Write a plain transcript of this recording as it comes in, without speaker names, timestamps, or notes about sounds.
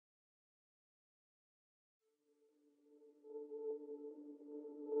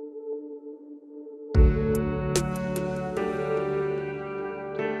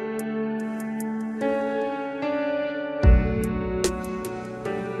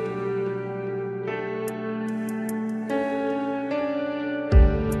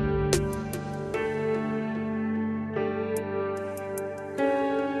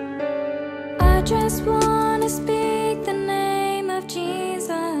just wanna speak the name of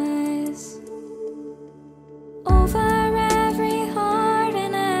Jesus over every heart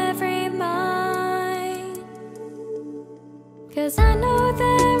and every mind. 'Cause I know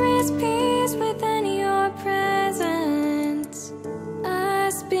there is peace within your presence. I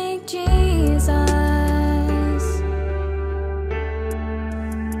speak Jesus.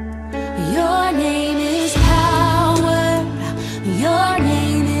 Your name is power. Your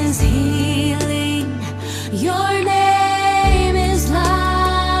name is healing. Your name is life.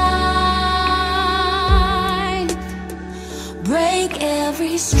 Break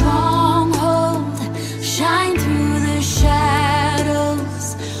every stronghold. Shine through the shadows.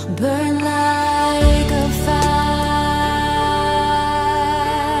 Burn like a fire.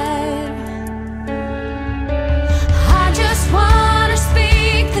 I just wanna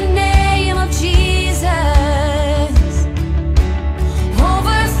speak the name of Jesus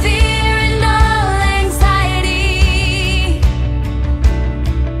over fear and all anxiety.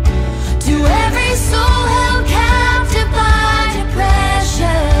 To every soul held captive by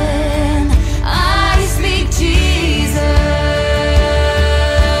depression, I speak Jesus.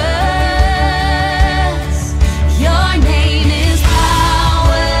 Your name is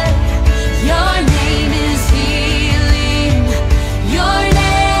power. Your name is healing. Your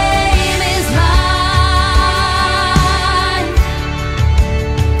name is life.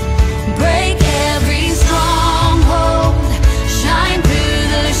 Break every stronghold. Shine through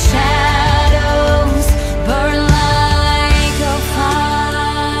the shadows. Burn like a fire.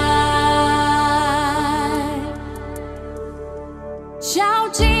 Shout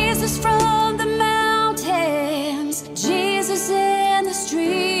Jesus from the mountains, Jesus in the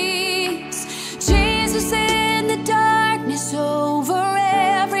streets, Jesus in the darkness over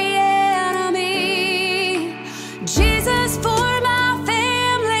every enemy, Jesus for my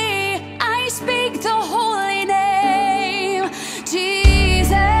family. I speak the holy name, Jesus.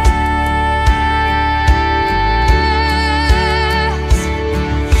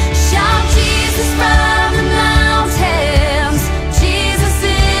 Shout Jesus from the mountains, Jesus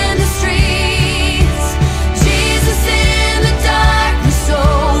in the streets, Jesus in the darkness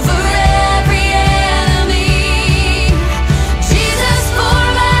over every enemy, Jesus for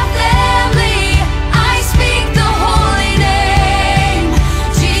my family. I speak the holy name,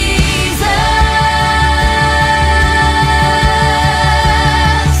 Jesus.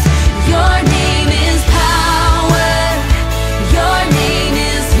 Your name is power. Your name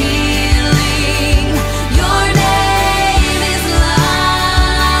is healing. Your name is life.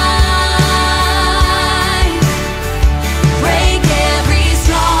 Break every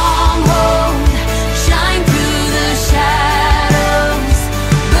stronghold. Shine through the shadows.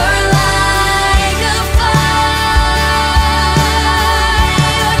 Burn like a fire.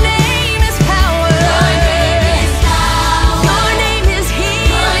 Your name is power. Your name is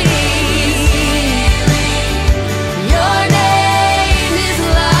healing. Your name is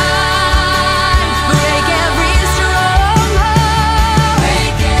life. Break every stronghold.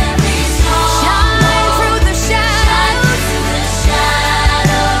 Shine through the shadows.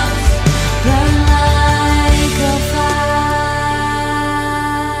 Burn like a fire.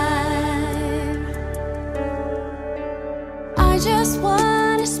 I just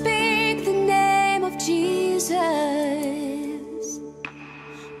wanna speak the name of Jesus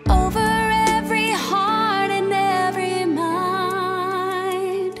over every heart and every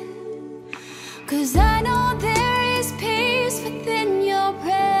mind. 'Cause I know there